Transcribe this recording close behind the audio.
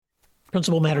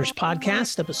Principal Matters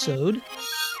Podcast, episode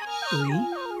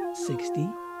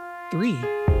 363.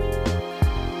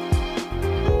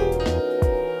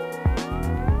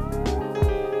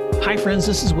 Hi, friends.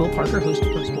 This is Will Parker, host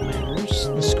of Principal Matters,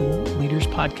 the school leaders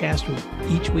podcast,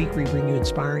 where each week we bring you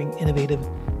inspiring, innovative,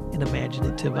 and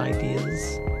imaginative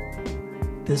ideas.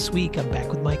 This week, I'm back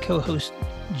with my co-host,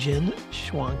 Jen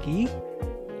Schwanke,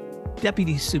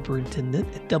 Deputy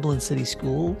Superintendent at Dublin City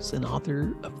Schools and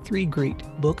author of 3 great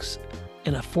books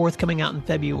and a 4th coming out in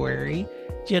February.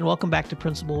 Jen, welcome back to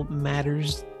Principal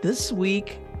Matters. This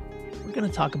week, we're going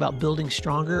to talk about building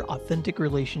stronger, authentic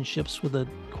relationships with a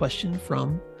question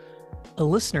from a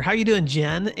listener. How are you doing,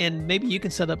 Jen? And maybe you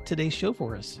can set up today's show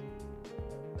for us.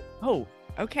 Oh,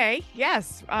 okay.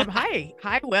 Yes. Hi,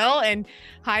 Will, and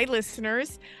hi,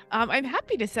 listeners. I'm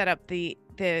happy to set up the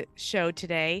show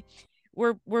today.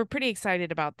 We're pretty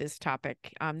excited about this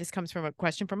topic. This comes from a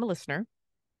question from a listener.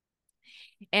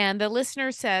 And the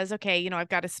listener says, okay, I've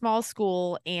got a small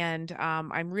school and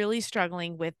I'm really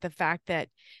struggling with the fact that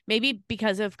maybe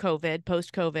because of COVID,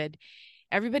 post-COVID,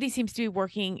 everybody seems to be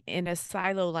working in a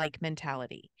silo-like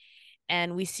mentality.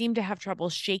 And we seem to have trouble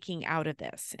shaking out of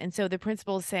this. And so the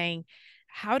principal is saying,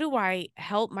 how do I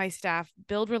help my staff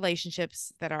build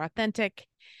relationships that are authentic?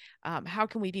 How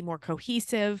can we be more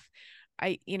cohesive?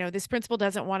 This principal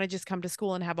doesn't want to just come to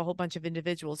school and have a whole bunch of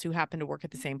individuals who happen to work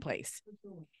at the same place.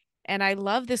 And I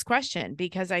love this question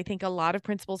because I think a lot of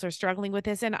principals are struggling with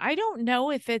this. And I don't know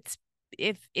if it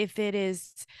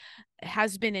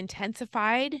has been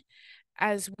intensified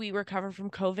as we recover from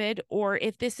COVID, or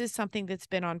if this is something that's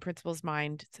been on principals'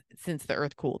 mind since the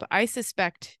earth cooled. I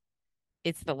suspect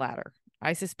it's the latter.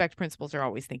 I suspect principals are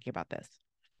always thinking about this.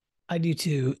 I do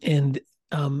too. And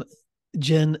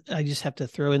Jen, I just have to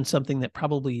throw in something that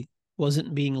probably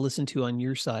wasn't being listened to on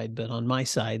your side, but on my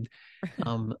side,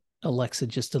 Alexa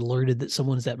just alerted that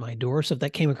someone's at my door. So if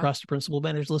that came across to Principal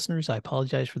Matters listeners, I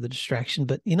apologize for the distraction,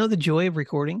 but the joy of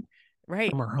recording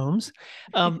from our homes.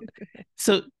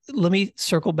 So let me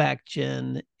circle back,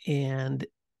 Jen, and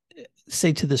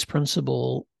say to this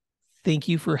principal, thank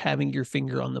you for having your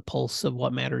finger on the pulse of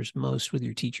what matters most with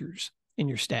your teachers and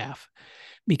your staff.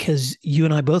 Because you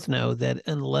and I both know that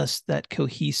unless that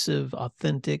cohesive,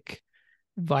 authentic,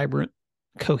 vibrant,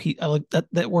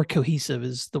 that word cohesive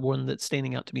is the one that's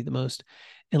standing out to me the most.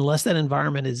 Unless that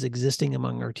environment is existing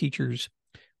among our teachers,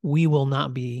 we will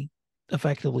not be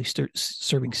effectively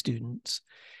serving students.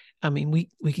 I mean, we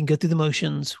can go through the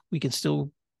motions, we can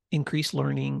still increase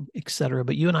learning, et cetera.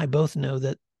 But you and I both know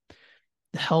that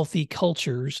the healthy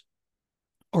cultures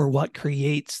are what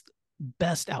creates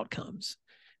best outcomes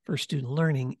for student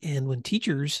learning. And when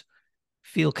teachers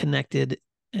feel connected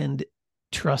and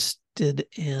trusted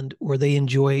and where they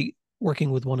enjoy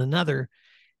working with one another,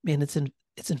 man, it's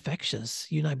infectious.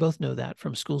 You and I both know that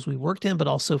from schools we worked in, but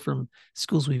also from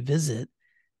schools we visit.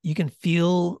 You can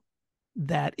feel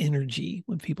that energy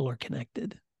when people are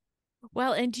connected.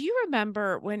 Well, and do you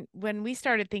remember when we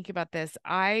started thinking about this,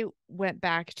 I went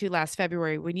back to last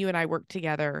February when you and I worked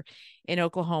together in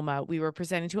Oklahoma. We were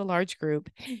presenting to a large group.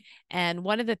 And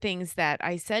one of the things that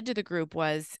I said to the group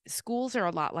was schools are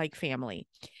a lot like family.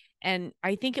 And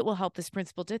I think it will help this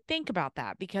principal to think about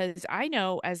that, because I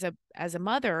know as a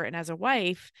mother and as a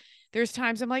wife, there's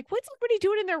times I'm like, what's everybody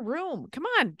doing in their room? Come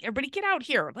on, everybody get out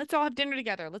here. Let's all have dinner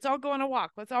together. Let's all go on a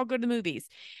walk. Let's all go to the movies.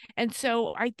 And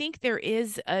so I think there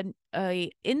is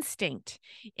a instinct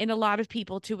in a lot of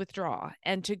people to withdraw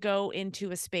and to go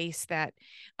into a space that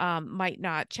might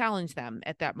not challenge them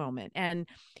at that moment. And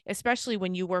especially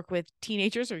when you work with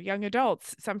teenagers or young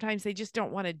adults, sometimes they just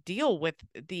don't want to deal with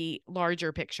the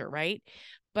larger picture, right?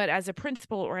 But as a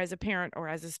principal or as a parent or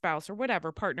as a spouse or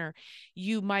whatever partner,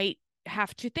 you might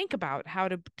have to think about how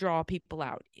to draw people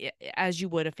out as you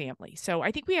would a family. So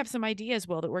I think we have some ideas,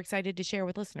 Will, that we're excited to share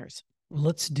with listeners.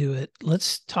 Let's do it.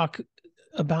 Let's talk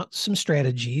about some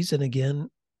strategies. And again,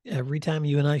 every time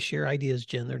you and I share ideas,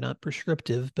 Jen, they're not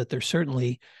prescriptive, but they're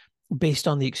certainly based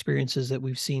on the experiences that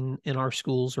we've seen in our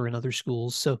schools or in other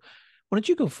schools. So why don't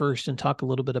you go first and talk a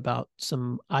little bit about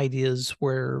some ideas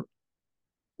where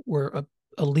a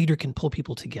leader can pull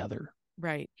people together?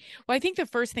 Right. Well, I think the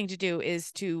first thing to do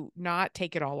is to not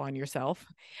take it all on yourself.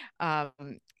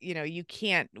 You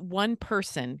can't, one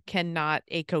person cannot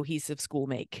a cohesive school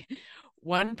make.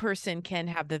 One person can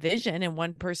have the vision and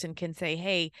one person can say,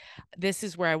 hey, this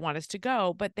is where I want us to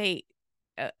go. But a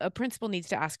principal needs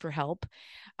to ask for help.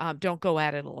 Don't go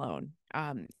at it alone.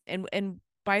 And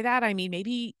by that, I mean,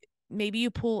 maybe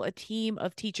you pull a team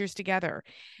of teachers together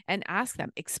and ask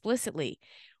them explicitly,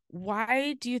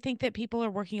 why do you think that people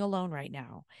are working alone right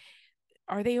now?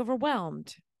 Are they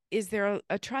overwhelmed? Is there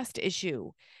a trust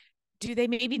issue? do they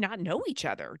maybe not know each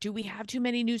other? Do we have too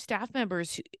many new staff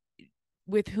members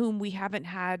with whom we haven't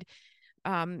had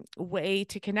way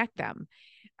to connect them?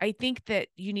 I think that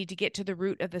you need to get to the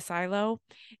root of the silo,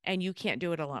 and you can't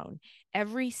do it alone.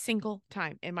 Every single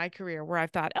time in my career where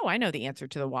I've thought, oh, I know the answer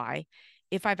to the why,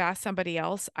 if I've asked somebody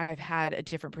else, I've had a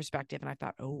different perspective. And I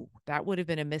thought, oh, that would have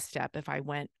been a misstep if I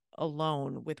went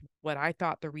alone with what I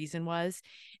thought the reason was,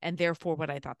 and therefore what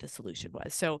I thought the solution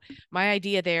was. So my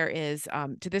idea there is,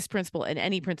 to this principal and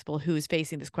any principal who is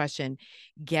facing this question,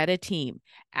 get a team,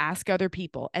 ask other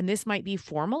people. And this might be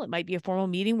formal. It might be a formal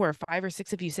meeting where 5 or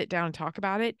 6 of you sit down and talk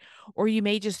about it, or you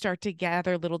may just start to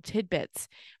gather little tidbits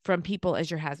from people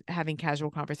as you're having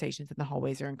casual conversations in the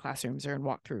hallways or in classrooms or in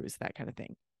walkthroughs, that kind of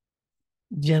thing.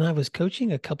 Jen, I was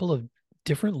coaching a couple of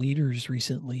different leaders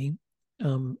recently,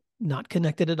 not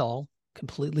connected at all,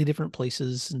 completely different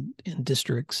places and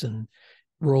districts and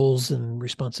roles and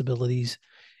responsibilities.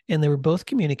 And they were both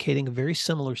communicating a very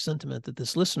similar sentiment that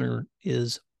this listener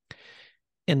is.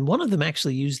 And one of them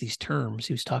actually used these terms.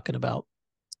 He was talking about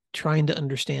trying to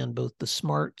understand both the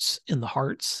smarts and the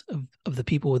hearts of the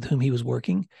people with whom he was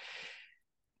working.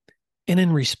 And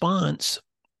in response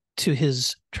to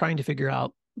his trying to figure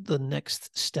out the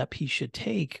next step he should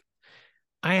take,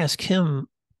 I asked him,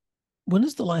 when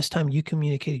is the last time you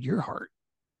communicated your heart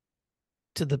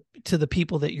to the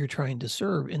people that you're trying to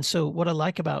serve? And so what I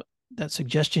like about that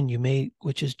suggestion you made,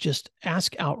 which is just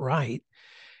ask outright,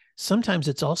 sometimes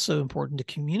it's also important to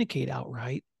communicate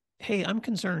outright, hey, I'm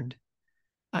concerned.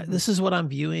 This is what I'm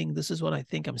viewing. This is what I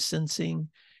think I'm sensing.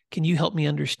 Can you help me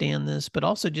understand this? But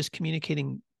also just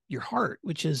communicating your heart,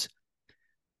 which is,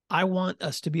 I want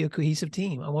us to be a cohesive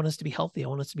team. I want us to be healthy. I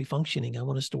want us to be functioning. I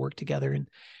want us to work together.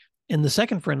 And the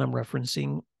second friend I'm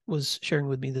referencing was sharing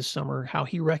with me this summer how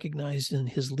he recognized in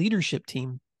his leadership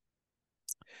team,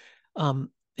 and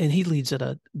he leads at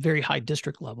a very high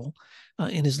district level.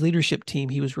 In his leadership team,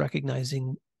 he was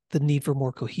recognizing the need for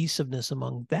more cohesiveness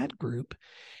among that group.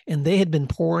 And they had been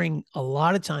pouring a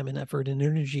lot of time and effort and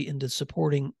energy into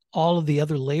supporting all of the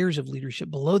other layers of leadership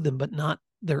below them, but not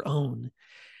their own.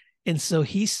 And so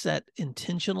he set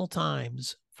intentional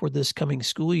times for this coming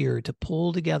school year to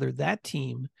pull together that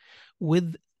team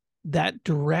with that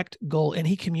direct goal. And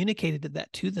he communicated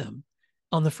that to them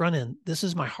on the front end. This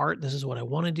is my heart. This is what I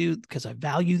want to do because I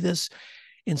value this.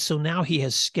 And so now he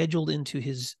has scheduled into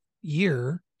his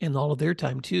year and all of their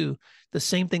time too, the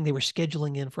same thing they were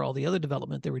scheduling in for all the other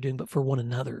development they were doing, but for one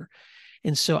another.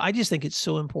 And so I just think it's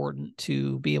so important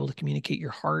to be able to communicate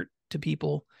your heart to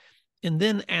people and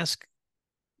then ask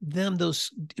them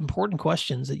those important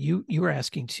questions that you were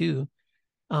asking too.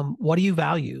 What do you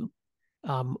value?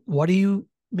 What do you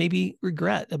maybe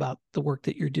regret about the work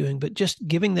that you're doing? But just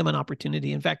giving them an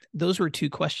opportunity. In fact, those were 2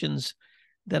 questions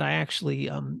that I actually,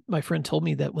 my friend told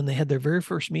me that when they had their very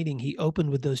first meeting, he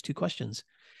opened with those 2 questions.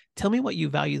 Tell me what you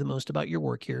value the most about your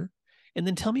work here. And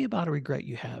then tell me about a regret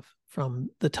you have from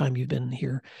the time you've been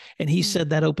here. And he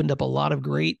said that opened up a lot of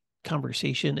great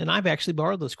conversation. And I've actually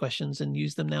borrowed those questions and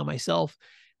used them now myself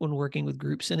when working with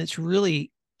groups. And it's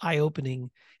really eye-opening,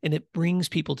 and it brings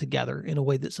people together in a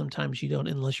way that sometimes you don't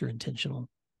unless you're intentional.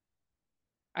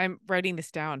 I'm writing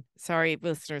this down. Sorry,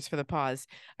 listeners, for the pause.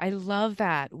 I love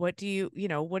that. What do you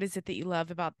what is it that you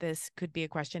love about this? Could be a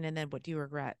question. And then what do you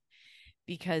regret?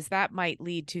 Because that might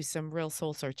lead to some real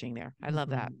soul searching there. I love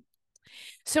that.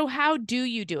 So how do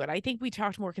you do it? I think we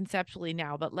talked more conceptually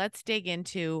now, but let's dig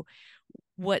into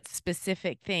what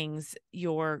specific things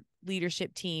your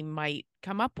leadership team might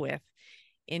come up with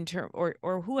in term,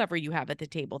 or whoever you have at the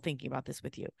table thinking about this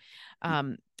with you.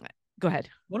 Go ahead.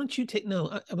 Why don't you take, no,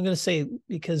 I'm going to say,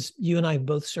 because you and I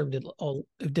both served at all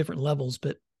different levels,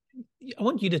 but I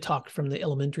want you to talk from the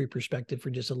elementary perspective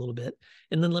for just a little bit.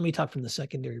 And then let me talk from the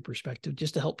secondary perspective,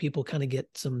 just to help people kind of get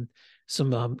some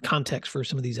context for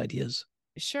some of these ideas.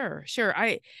 Sure.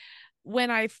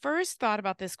 When I first thought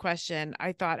about this question,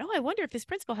 I thought, oh, I wonder if this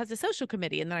principal has a social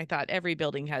committee. And then I thought every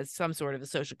building has some sort of a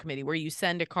social committee where you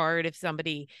send a card if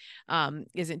somebody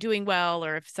isn't doing well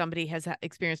or if somebody has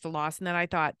experienced a loss. And then I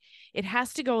thought it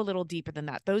has to go a little deeper than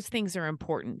that. Those things are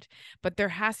important, but there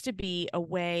has to be a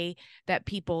way that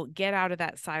people get out of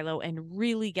that silo and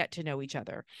really get to know each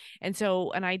other. And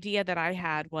so an idea that I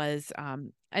had was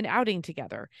an outing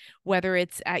together, whether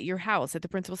it's at your house, at the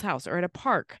principal's house, or at a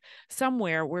park,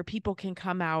 somewhere where people can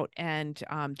come out and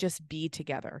just be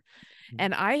together.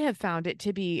 And I have found it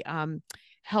to be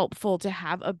helpful to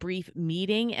have a brief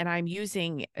meeting. And I'm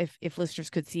using, if listeners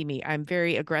could see me, I'm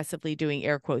very aggressively doing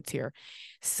air quotes here,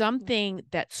 something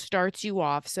that starts you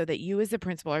off so that you as the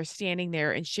principal are standing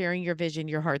there and sharing your vision,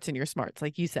 your hearts, and your smarts,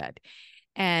 like you said.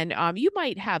 And you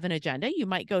might have an agenda, you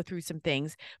might go through some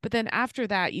things, but then after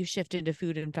that, you shift into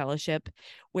food and fellowship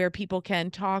where people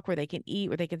can talk, where they can eat,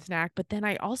 where they can snack. But then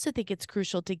I also think it's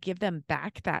crucial to give them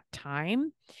back that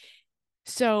time.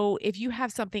 So if you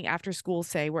have something after school,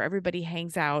 say, where everybody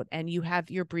hangs out and you have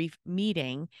your brief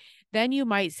meeting, then you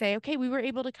might say, okay, we were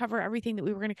able to cover everything that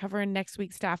we were going to cover in next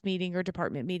week's staff meeting or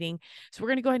department meeting. So we're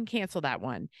going to go ahead and cancel that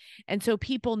one. And so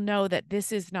people know that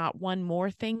this is not one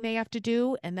more thing they have to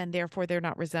do, and then therefore they're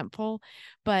not resentful,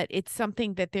 but it's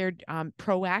something that they're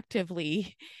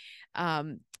proactively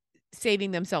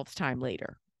saving themselves time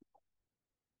later.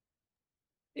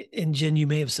 And Jen, you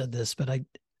may have said this, but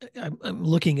I'm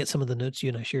looking at some of the notes you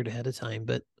and I shared ahead of time,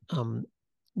 but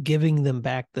giving them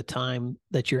back the time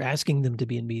that you're asking them to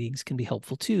be in meetings can be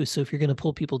helpful too. So if you're going to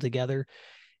pull people together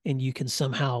and you can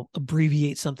somehow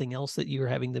abbreviate something else that you're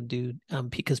having them do,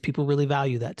 because people really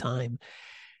value that time.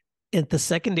 At the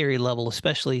secondary level,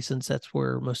 especially since that's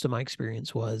where most of my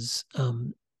experience was,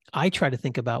 I try to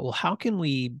think about, well, how can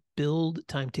we build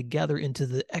time together into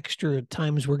the extra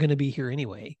times we're going to be here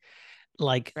anyway?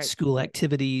 Like school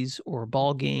activities or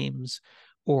ball games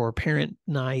or parent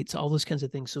nights, all those kinds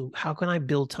of things. So how can I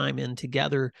build time in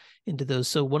together into those?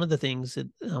 So one of the things that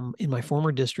in my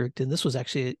former district, and this was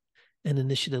actually an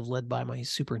initiative led by my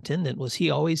superintendent, was he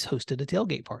always hosted a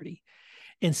tailgate party.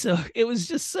 And so it was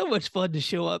just so much fun to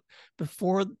show up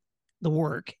before the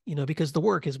work, because the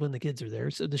work is when the kids are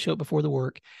there. So to show up before the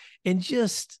work and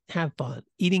just have fun,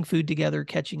 eating food together,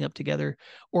 catching up together,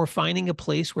 or finding a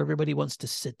place where everybody wants to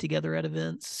sit together at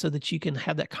events so that you can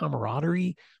have that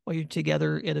camaraderie while you're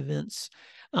together at events.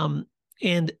 And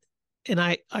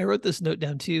I wrote this note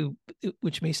down too,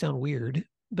 which may sound weird,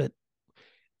 but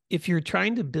if you're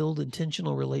trying to build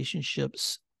intentional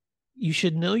relationships, you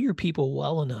should know your people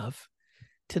well enough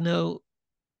to know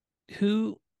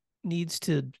who needs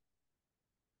to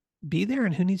be there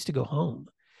and who needs to go home.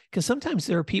 Because sometimes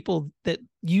there are people that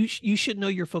you should know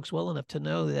your folks well enough to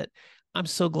know that I'm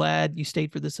so glad you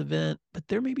stayed for this event, but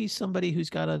there may be somebody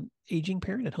who's got an aging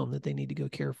parent at home that they need to go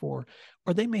care for,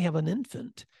 or they may have an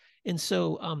infant. And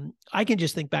so I can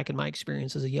just think back in my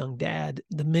experience as a young dad,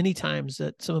 the many times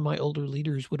that some of my older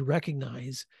leaders would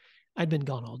recognize I'd been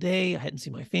gone all day, I hadn't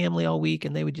seen my family all week,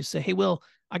 and they would just say, "Hey, Will,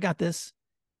 I got this.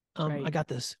 I got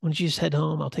this. Why don't you just head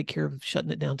home? I'll take care of shutting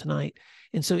it down tonight."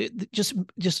 And so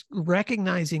just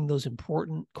recognizing those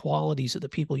important qualities of the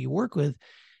people you work with,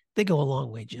 they go a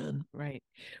long way, Jen. Right.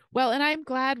 Well, and I'm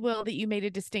glad, Will, that you made a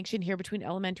distinction here between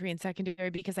elementary and secondary,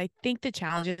 because I think the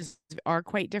challenges are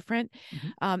quite different.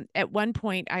 Mm-hmm. At one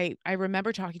point, I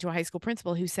remember talking to a high school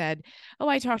principal who said, "Oh,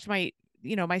 I talked to my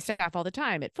staff all the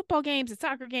time at football games, at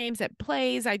soccer games, at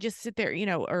plays. I just sit there,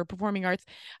 or performing arts.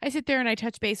 I sit there and I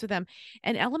touch base with them."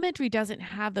 And elementary doesn't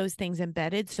have those things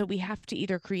embedded. So we have to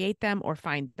either create them or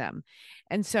find them.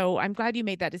 And so I'm glad you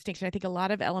made that distinction. I think a lot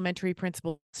of elementary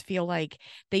principals feel like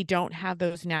they don't have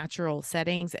those natural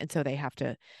settings. And so they have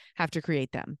to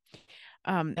create them.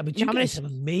 Yeah, but you guys have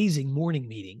amazing morning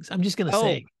meetings. I'm just going to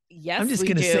say. Yes, I'm just we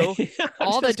going to do. say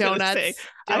all the donuts.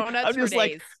 I'm just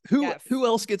like, days. who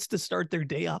else gets to start their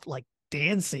day off like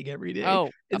dancing every day?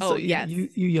 So yes, you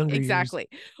younger exactly.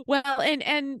 years. Well,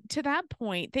 and to that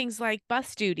point, things like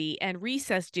bus duty and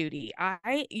recess duty.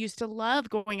 I used to love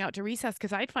going out to recess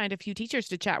because I'd find a few teachers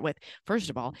to chat with. First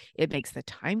of all, it makes the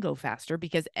time go faster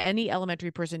because any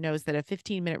elementary person knows that a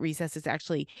 15-minute recess is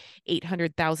actually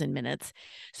 800,000 minutes.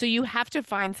 So you have to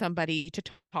find somebody to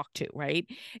talk to, right?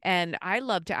 And I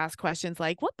love to ask questions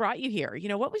like, "What brought you here?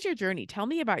 What was your journey? Tell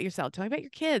me about yourself. Tell me about your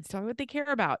kids. Tell me what they care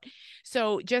about."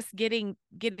 So just getting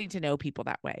to know people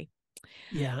that way.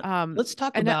 Yeah. Let's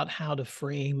talk about how to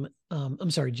frame. I'm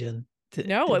sorry, Jen.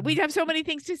 We have so many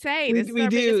things to say. We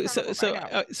do.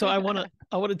 So I want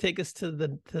to take us to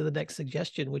the next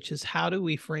suggestion, which is how do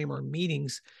we frame our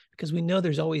meetings? Because we know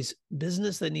there's always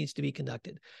business that needs to be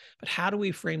conducted, but how do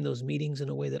we frame those meetings in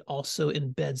a way that also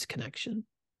embeds connection?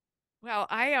 Well,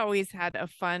 I always had a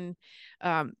fun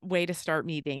way to start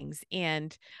meetings.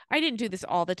 And I didn't do this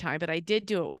all the time, but I did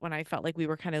do it when I felt like we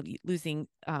were kind of losing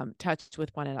touch with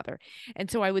one another.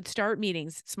 And so I would start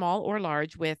meetings, small or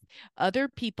large, with other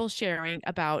people sharing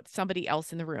about somebody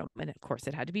else in the room. And of course,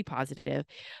 it had to be positive.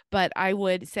 But I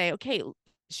would say, "Okay,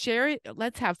 share it.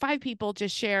 Let's have 5 people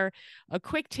just share a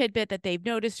quick tidbit that they've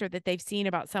noticed or that they've seen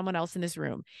about someone else in this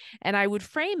room." And I would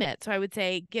frame it. So I would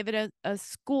say, give it a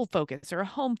school focus or a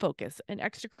home focus, an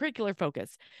extracurricular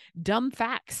focus, dumb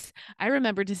facts. I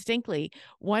remember distinctly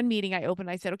one meeting I opened,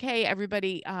 I said, "Okay,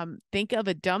 everybody, think of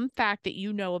a dumb fact that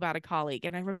you know about a colleague."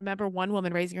 And I remember one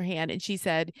woman raising her hand and she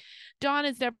said, "Dawn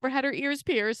has never had her ears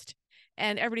pierced."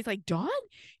 And everybody's like, Dawn,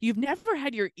 you've never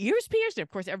had your ears pierced? And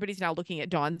of course, everybody's now looking at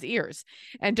Dawn's ears.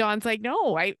 And Dawn's like,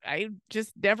 no, I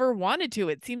just never wanted to.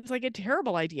 It seems like a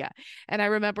terrible idea. And I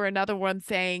remember another one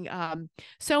saying,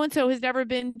 so-and-so has never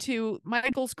been to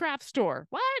Michael's craft store.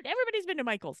 What? Everybody's been to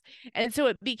Michael's. And so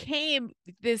it became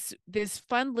this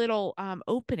fun little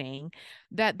opening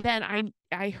that then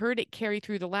I heard it carry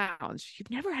through the lounge. You've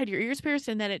never had your ears pierced?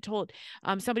 And then it told,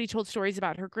 somebody told stories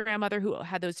about her grandmother who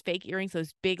had those fake earrings,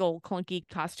 those big old clunky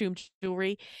costume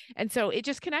jewelry. And so it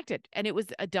just connected, and it was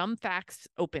a dumb facts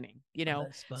opening, Oh,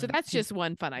 that's So fun. that's just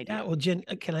one fun idea. Yeah. Well, Jen,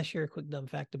 can I share a quick dumb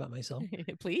fact about myself?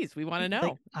 Please, we want to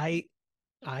know. Like,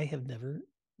 I have never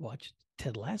watched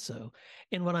Ted Lasso.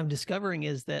 And what I'm discovering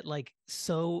is that like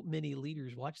so many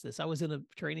leaders watch this. I was in a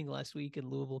training last week in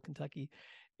Louisville, Kentucky,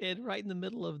 and right in the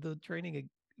middle of the training, a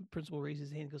principal raises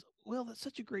his hand and goes, well, that's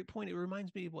such a great point. It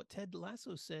reminds me of what Ted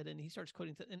Lasso said. And he starts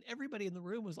quoting, and everybody in the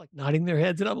room was like nodding their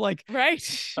heads. And I'm like,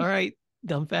 right. All right,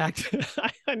 dumb fact.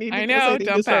 I need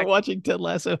to start watching Ted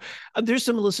Lasso. There's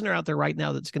some listener out there right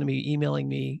now that's going to be emailing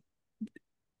me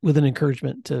with an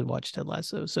encouragement to watch Ted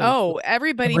Lasso. So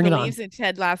everybody believes in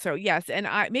Ted Lasso. Yes. And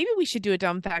maybe we should do a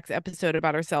dumb facts episode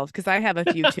about ourselves, because I have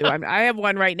a few too. I have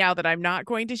one right now that I'm not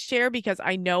going to share because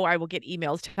I know I will get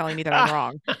emails telling me that I'm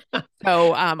wrong.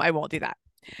 So I won't do that.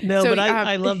 No, but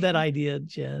I love that idea,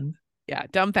 Jen. Yeah,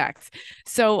 dumb facts.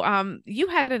 So you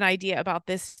had an idea about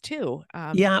this too.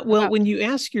 Yeah, well, when you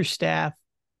ask your staff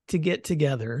to get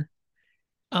together,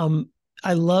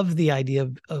 I love the idea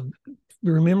of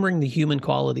remembering the human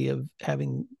quality of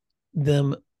having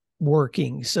them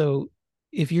working. So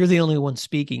if you're the only one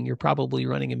speaking, you're probably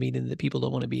running a meeting that people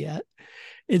don't want to be at.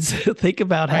 It's think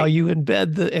about how you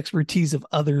embed the expertise of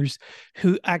others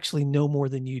who actually know more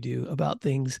than you do about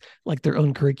things like their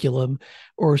own curriculum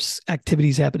or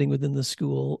activities happening within the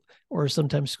school or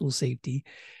sometimes school safety.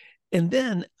 And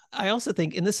then I also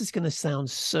think, and this is going to sound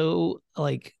so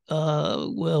like,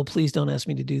 well, please don't ask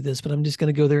me to do this, but I'm just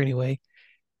going to go there anyway.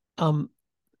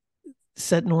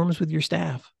 Set norms with your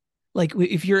staff. Like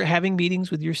if you're having meetings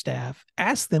with your staff,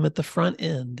 ask them at the front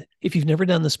end, if you've never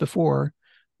done this before,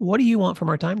 what do you want from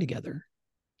our time together?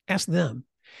 Ask them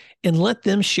and let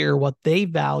them share what they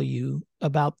value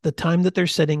about the time that they're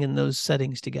sitting in those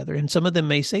settings together. And some of them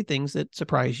may say things that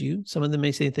surprise you. Some of them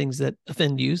may say things that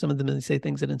offend you. Some of them may say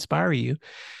things that inspire you.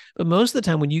 But most of the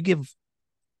time, when you give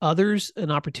others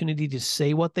an opportunity to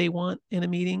say what they want in a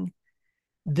meeting,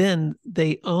 then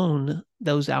they own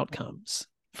those outcomes.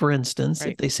 For instance,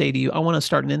 if they say to you, I want to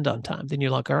start and end on time, then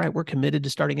you're like, all right, we're committed to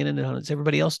starting and ending on time. Is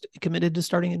everybody else committed to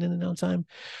starting and ending on time?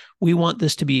 We want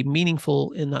this to be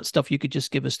meaningful and not stuff you could just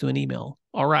give us through an email.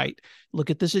 All right, look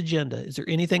at this agenda. Is there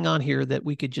anything on here that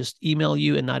we could just email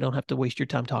you and I don't have to waste your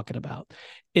time talking about?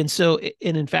 And so,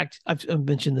 and in fact, I've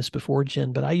mentioned this before,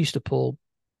 Jen, but I used to pull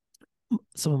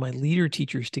some of my leader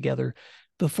teachers together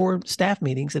before staff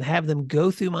meetings and have them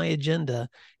go through my agenda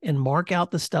and mark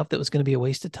out the stuff that was going to be a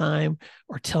waste of time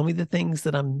or tell me the things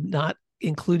that I'm not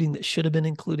including that should have been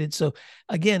included. So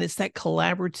again, it's that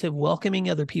collaborative welcoming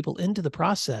other people into the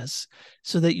process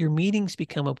so that your meetings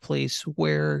become a place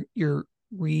where you're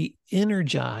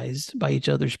re-energized by each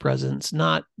other's presence,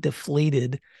 not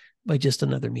deflated by just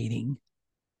another meeting.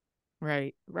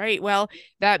 Right. Well,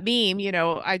 that meme,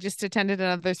 I just attended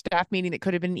another staff meeting that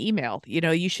could have been emailed.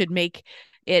 You should make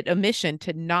it a mission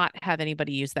to not have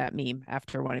anybody use that meme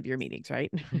after one of your meetings,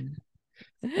 right?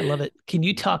 I love it. Can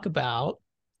you talk about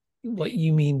what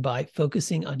you mean by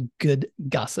focusing on good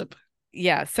gossip?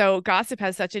 Yeah. So gossip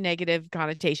has such a negative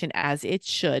connotation, as it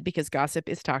should, because gossip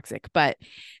is toxic. But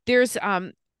there's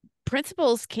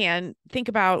principals can think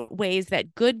about ways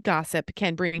that good gossip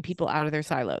can bring people out of their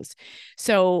silos.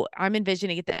 So I'm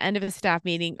envisioning at the end of a staff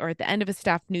meeting or at the end of a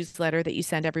staff newsletter that you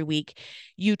send every week,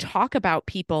 you talk about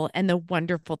people and the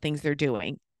wonderful things they're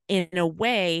doing in a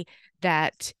way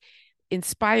that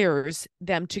inspires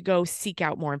them to go seek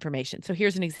out more information. So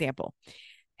here's an example.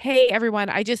 Hey, everyone,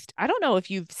 I don't know if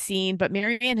you've seen, but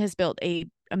Marianne has built a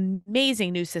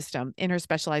amazing new system in her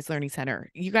specialized learning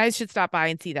center. You guys should stop by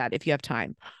and see that if you have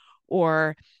time.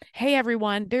 Or, hey,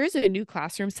 everyone, there's a new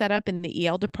classroom set up in the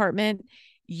EL department.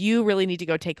 You really need to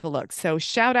go take a look. So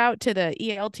shout out to the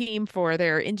EL team for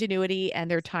their ingenuity and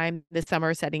their time this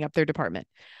summer setting up their department.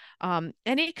 And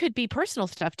it could be personal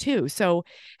stuff too. So,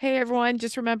 hey, everyone,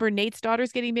 just remember Nate's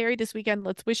daughter's getting married this weekend.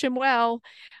 Let's wish him well.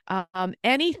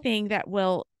 Anything that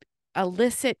will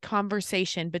elicit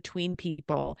conversation between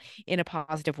people in a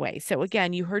positive way. So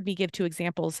again, you heard me give two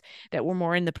examples that were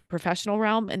more in the professional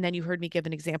realm, and then you heard me give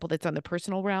an example that's on the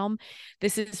personal realm.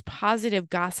 This is positive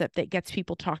gossip that gets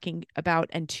people talking about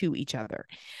and to each other.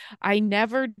 I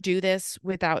never do this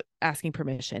without asking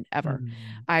permission ever.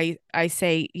 Mm. I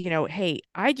say, hey,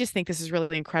 I just think this is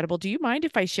really incredible. Do you mind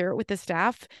if I share it with the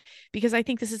staff? Because I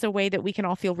think this is a way that we can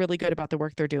all feel really good about the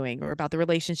work they're doing or about the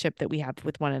relationship that we have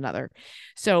with one another.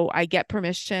 So I get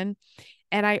permission.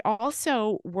 And I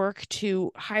also work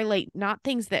to highlight not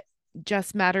things that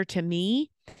just matter to me,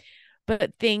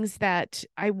 but things that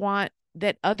I want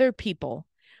that other people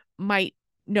might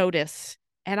notice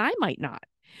and I might not.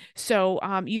 So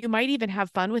you might even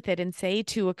have fun with it and say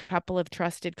to a couple of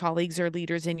trusted colleagues or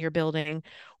leaders in your building,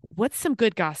 what's some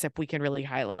good gossip we can really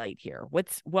highlight here?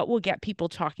 What will get people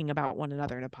talking about one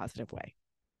another in a positive way?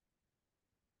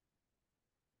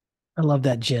 I love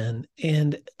that, Jen.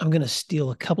 And I'm going to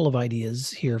steal a couple of ideas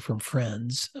here from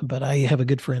friends, but I have a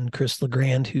good friend, Chris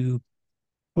LeGrand, who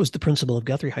was the principal of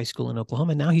Guthrie High School in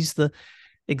Oklahoma. And now he's the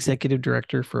executive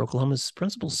director for Oklahoma's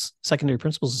Secondary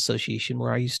Principals Association,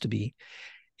 where I used to be.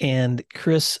 And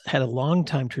Chris had a long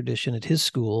time tradition at his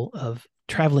school of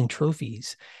traveling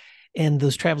trophies. And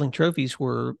those traveling trophies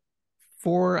were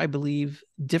for, I believe,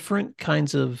 different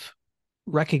kinds of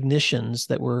recognitions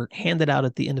that were handed out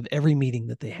at the end of every meeting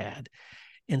that they had.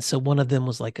 And so one of them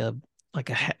was like a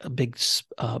big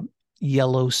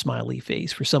yellow smiley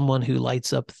face for someone who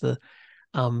lights up the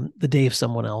day of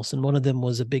someone else. And one of them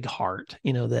was a big heart,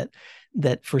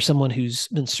 that for someone who's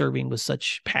been serving with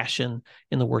such passion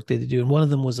in the work that they do. And one of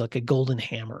them was like a golden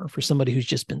hammer for somebody who's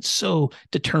just been so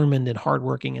determined and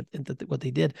hardworking at what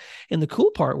they did. And the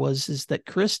cool part is that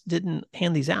Chris didn't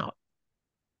hand these out.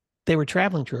 They were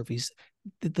traveling trophies.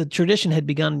 The tradition had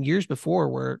begun years before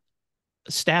where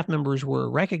staff members were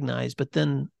recognized, but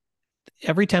then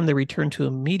every time they returned to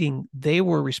a meeting, they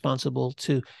were responsible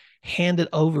to hand it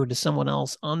over to someone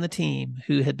else on the team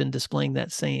who had been displaying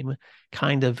that same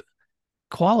kind of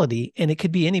quality. And it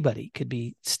could be anybody. It could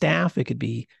be staff, it could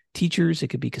be teachers, it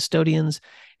could be custodians.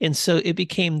 And so it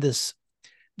became this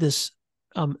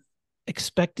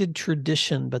expected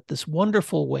tradition, but this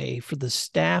wonderful way for the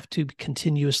staff to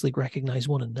continuously recognize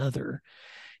one another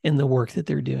in the work that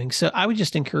they're doing. So I would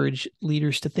just encourage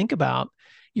leaders to think about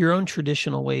your own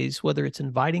traditional ways, whether it's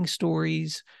inviting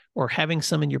stories or having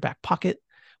some in your back pocket,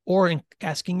 or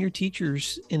asking your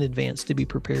teachers in advance to be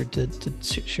prepared to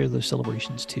share those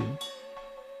celebrations too.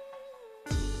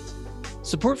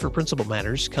 Support for Principal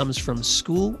Matters comes from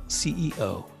School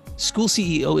CEO. School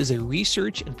CEO is a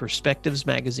research and perspectives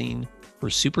magazine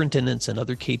for superintendents and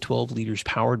other K-12 leaders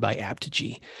powered by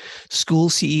Apogee. School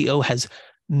CEO has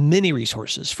many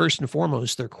resources. First and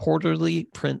foremost, their quarterly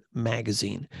print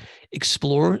magazine.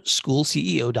 Explore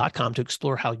schoolceo.com to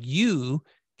explore how you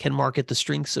can market the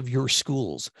strengths of your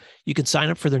schools. You can sign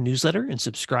up for their newsletter and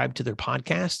subscribe to their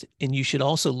podcast. And you should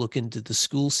also look into the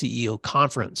School CEO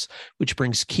Conference, which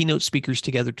brings keynote speakers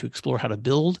together to explore how to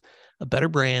build a better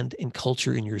brand and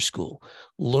culture in your school.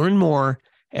 Learn more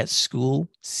at schoolceo.com.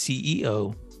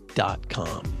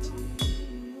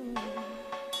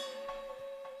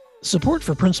 Support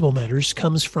for Principal Matters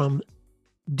comes from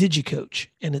DigiCoach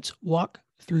and its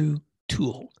walk-through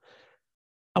tool.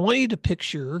 I want you to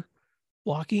picture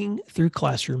walking through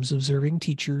classrooms, observing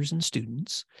teachers and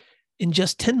students. In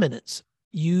just 10 minutes,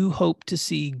 you hope to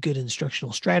see good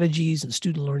instructional strategies and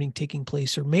student learning taking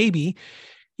place, or maybe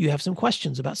you have some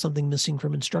questions about something missing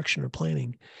from instruction or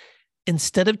planning.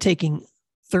 Instead of taking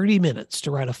 30 minutes to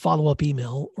write a follow-up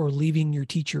email or leaving your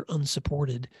teacher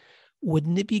unsupported,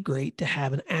 wouldn't it be great to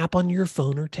have an app on your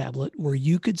phone or tablet where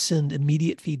you could send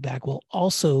immediate feedback while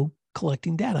also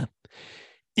collecting data?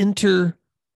 Enter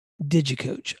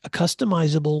DigiCoach, a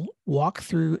customizable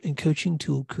walkthrough and coaching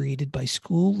tool created by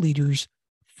school leaders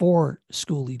for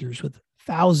school leaders with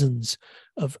thousands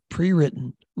of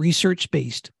pre-written,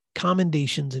 research-based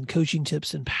commendations and coaching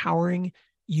tips empowering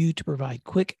you to provide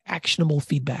quick, actionable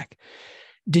feedback.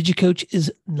 DigiCoach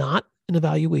is not an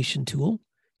evaluation tool.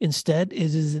 Instead, it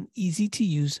is an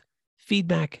easy-to-use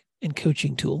feedback and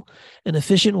coaching tool, an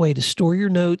efficient way to store your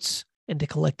notes and to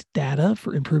collect data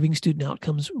for improving student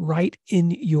outcomes right in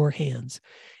your hands.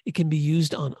 It can be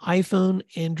used on iPhone,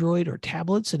 Android, or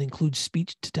tablets and includes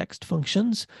speech-to-text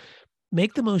functions.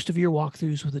 Make the most of your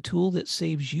walkthroughs with a tool that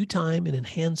saves you time and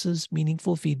enhances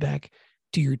meaningful feedback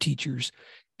to your teachers.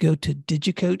 Go to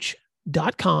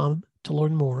digicoach.com to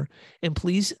learn more, and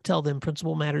please tell them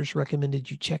Principal Matters recommended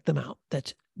you check them out.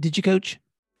 That's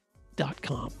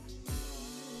digicoach.com.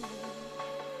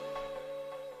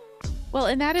 Well,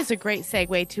 and that is a great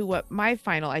segue to what my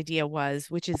final idea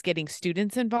was, which is getting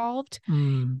students involved.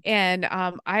 And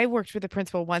I worked with a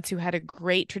principal once who had a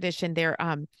great tradition.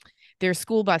 Their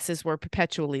school buses were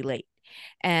perpetually late.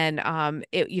 And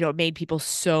it, made people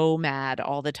so mad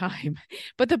all the time.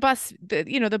 But the bus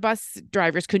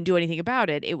drivers couldn't do anything about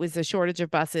it. It was a shortage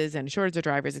of buses and a shortage of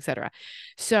drivers, etc.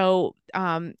 So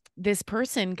this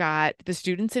person got the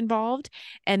students involved,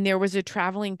 and there was a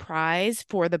traveling prize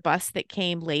for the bus that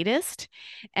came latest.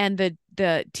 And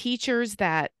the teachers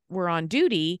that were on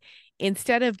duty,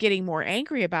 instead of getting more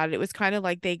angry about it, it was kind of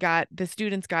like the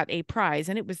students got a prize,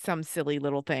 and it was some silly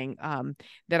little thing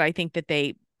that I think that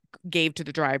they gave to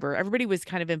the driver. Everybody was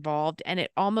kind of involved, and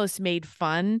it almost made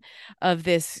fun of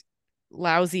this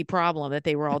lousy problem that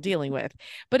they were all dealing with.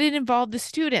 But it involved the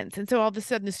students. And so all of a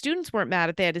sudden the students weren't mad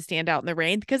if they had to stand out in the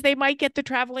rain because they might get the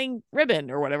traveling ribbon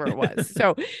or whatever it was.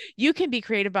 So you can be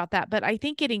creative about that. But I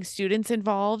think getting students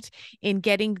involved in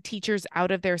getting teachers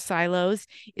out of their silos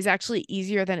is actually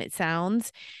easier than it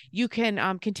sounds. You can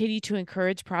continue to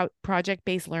encourage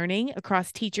project-based learning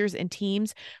across teachers and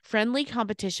teams. Friendly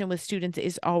competition with students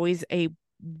is always a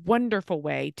wonderful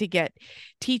way to get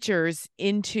teachers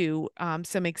into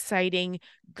some exciting,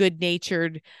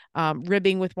 good-natured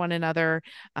ribbing with one another.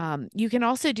 You can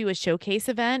also do a showcase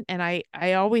event, and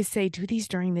I always say do these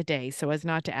during the day so as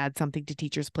not to add something to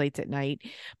teachers' plates at night,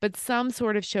 but some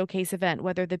sort of showcase event,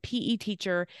 whether the PE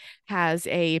teacher has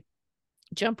a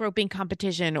jump roping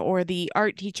competition or the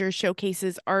art teacher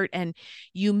showcases art, and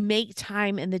you make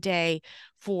time in the day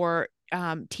for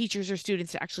teachers or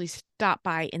students to actually stop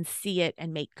by and see it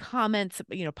and make comments,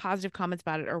 positive comments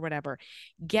about it or whatever.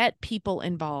 Get people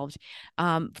involved.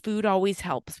 Food always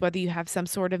helps, whether you have some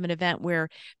sort of an event where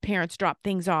parents drop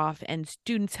things off and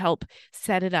students help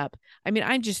set it up. I mean,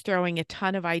 I'm just throwing a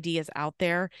ton of ideas out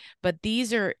there, but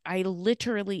I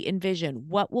literally envision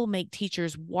what will make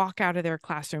teachers walk out of their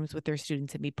classrooms with their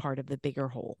students and be part of the bigger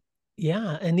whole.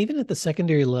 Yeah. And even at the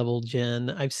secondary level,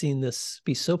 Jen, I've seen this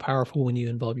be so powerful when you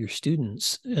involve your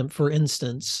students. For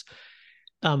instance,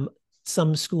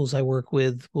 some schools I work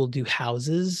with will do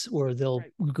houses where they'll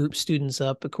group students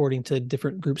up according to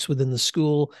different groups within the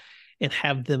school and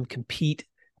have them compete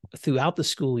throughout the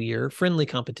school year, friendly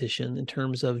competition in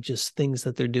terms of just things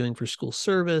that they're doing for school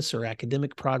service or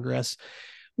academic progress.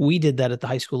 We did that at the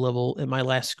high school level at my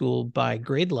last school by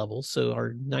grade level. So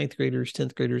our 9th graders,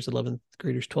 10th graders, 11th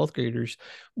graders, 12th graders,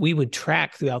 we would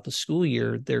track throughout the school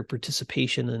year their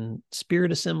participation in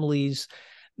spirit assemblies,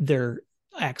 their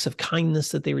acts of kindness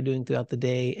that they were doing throughout the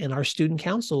day. And our student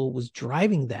council was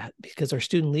driving that because our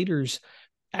student leaders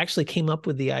actually came up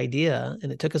with the idea,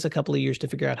 and it took us a couple of years to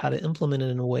figure out how to implement it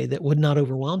in a way that would not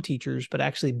overwhelm teachers, but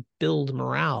actually build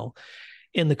morale.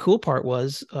 And the cool part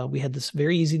was we had this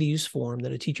very easy to use form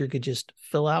that a teacher could just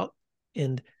fill out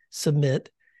and submit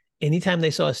anytime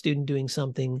they saw a student doing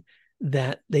something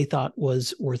that they thought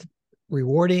was worth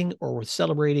rewarding or worth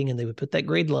celebrating, and they would put that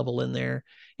grade level in there.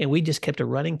 And we just kept a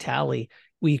running tally.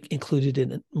 We included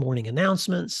in morning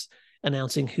announcements,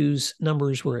 announcing whose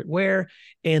numbers were at where.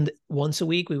 And once a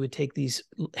week, we would take these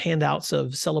handouts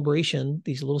of celebration,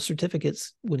 these little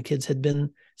certificates when kids had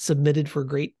been submitted for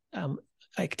great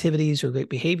activities or great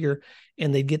behavior,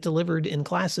 and they'd get delivered in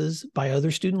classes by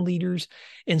other student leaders.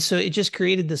 And so it just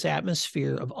created this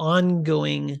atmosphere of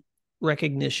ongoing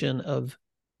recognition of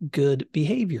good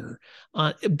behavior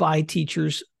by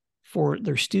teachers for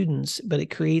their students, but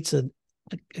it creates a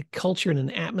culture and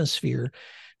an atmosphere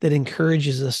that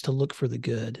encourages us to look for the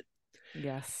good.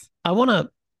 Yes. I want to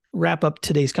wrap up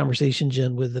today's conversation,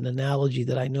 Jen, with an analogy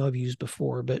that I know I've used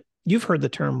before, but you've heard the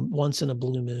term once in a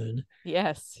blue moon.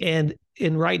 Yes. And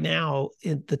right now,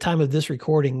 at the time of this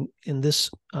recording,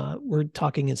 we're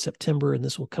talking in September, and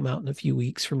this will come out in a few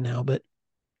weeks from now. But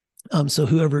so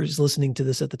whoever is listening to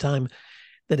this at the time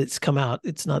that it's come out,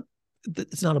 it's not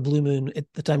a blue moon at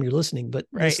the time you're listening. But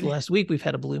this last week, we've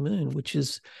had a blue moon, which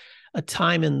is a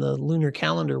time in the lunar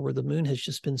calendar where the moon has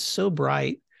just been so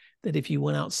bright that if you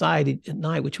went outside at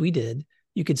night, which we did,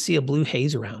 you could see a blue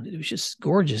haze around it. It was just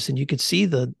gorgeous. And you could see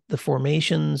the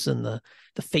formations and the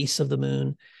face of the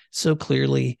moon so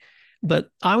clearly. But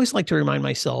I always like to remind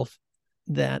myself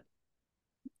that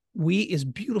as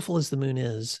beautiful as the moon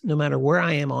is, no matter where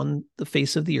I am on the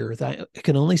face of the earth, I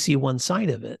can only see one side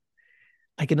of it.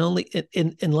 I can only,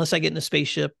 unless I get in a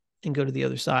spaceship and go to the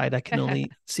other side, I can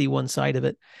only see one side of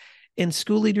it. And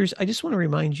school leaders, I just want to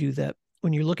remind you that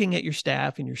when you're looking at your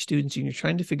staff and your students and you're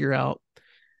trying to figure out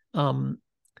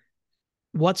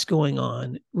what's going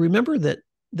on, remember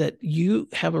that you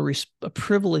have a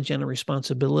privilege and a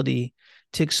responsibility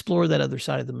to explore that other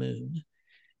side of the moon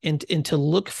and to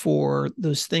look for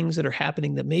those things that are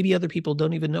happening that maybe other people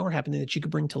don't even know are happening that you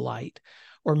could bring to light,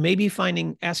 or maybe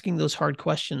asking those hard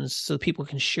questions so people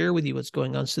can share with you what's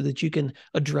going on so that you can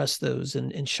address those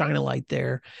and shine a light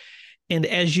there. And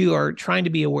as you are trying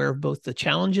to be aware of both the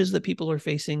challenges that people are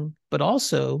facing, but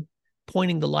also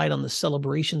pointing the light on the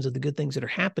celebrations of the good things that are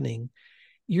happening,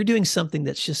 you're doing something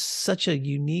that's just such a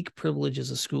unique privilege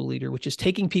as a school leader, which is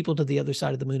taking people to the other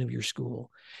side of the moon of your school.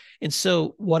 And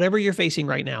so whatever you're facing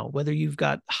right now, whether you've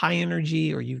got high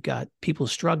energy or you've got people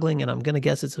struggling, and I'm going to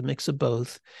guess it's a mix of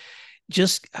both,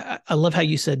 just, I love how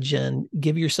you said, Jen,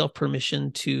 give yourself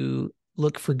permission to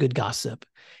look for good gossip.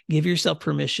 Give yourself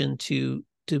permission to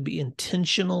be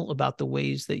intentional about the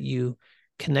ways that you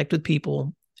connect with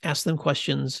people, ask them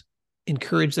questions,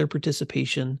 encourage their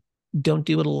participation, don't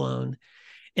do it alone,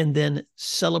 and then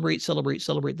celebrate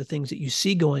the things that you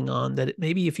see going on that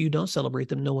maybe if you don't celebrate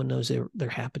them, no one knows they're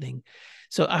happening.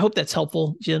 So I hope that's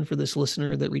helpful, Jen, for this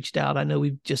listener that reached out. I know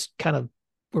we've just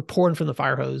we're pouring from the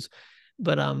fire hose,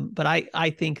 but I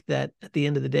think that at the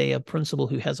end of the day, a principal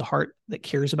who has a heart that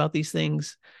cares about these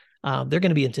things, they're going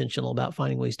to be intentional about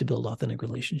finding ways to build authentic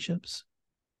relationships.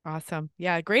 Awesome.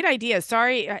 Yeah, great idea.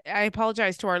 Sorry, I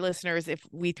apologize to our listeners if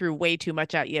we threw way too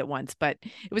much at you at once, but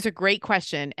it was a great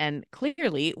question. And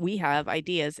clearly we have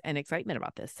ideas and excitement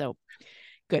about this. So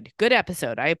good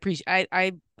episode. I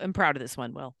am proud of this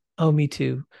one, Will. Oh, me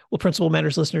too. Well, Principal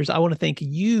Matters listeners, I want to thank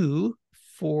you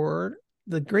for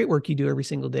the great work you do every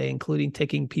single day, including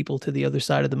taking people to the other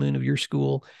side of the moon of your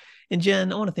school. And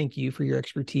Jen, I want to thank you for your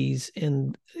expertise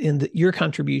and your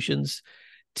contributions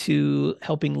to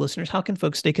helping listeners. How can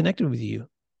folks stay connected with you?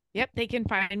 Yep. They can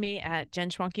find me at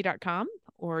jenschwanke.com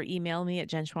or email me at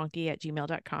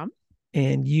jenschwanke@gmail.com.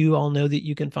 And you all know that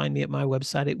you can find me at my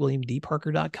website at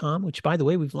williamdparker.com, which, by the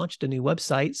way, we've launched a new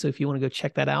website. So if you want to go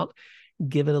check that out,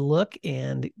 give it a look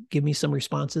and give me some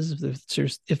responses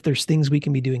if there's things we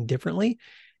can be doing differently.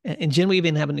 And Jen, we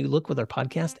even have a new look with our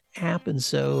podcast app. And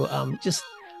so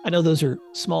I know those are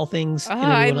small things in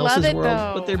everyone else's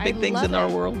world, but they're big things in our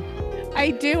world.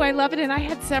 I do. I love it. And I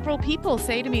had several people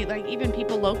say to me, like even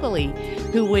people locally,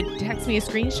 who would text me a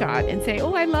screenshot and say,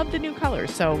 oh, I love the new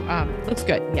colors. So looks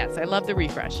good. Yes, I love the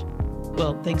refresh.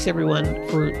 Well, thanks everyone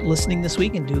for listening this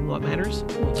week and doing what matters.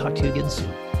 We'll talk to you again soon.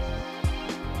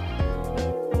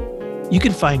 You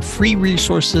can find free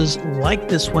resources like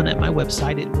this one at my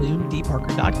website at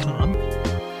williamdparker.com.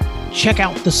 Check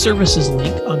out the services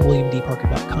link on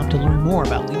williamdparker.com to learn more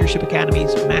about leadership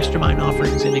academies, mastermind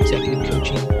offerings, and executive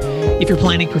coaching. If you're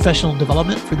planning professional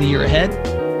development for the year ahead,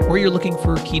 or you're looking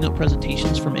for keynote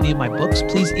presentations from any of my books,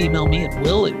 please email me at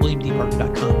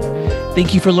will@williamdparker.com.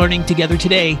 Thank you for learning together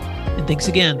today, and thanks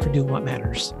again for doing what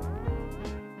matters.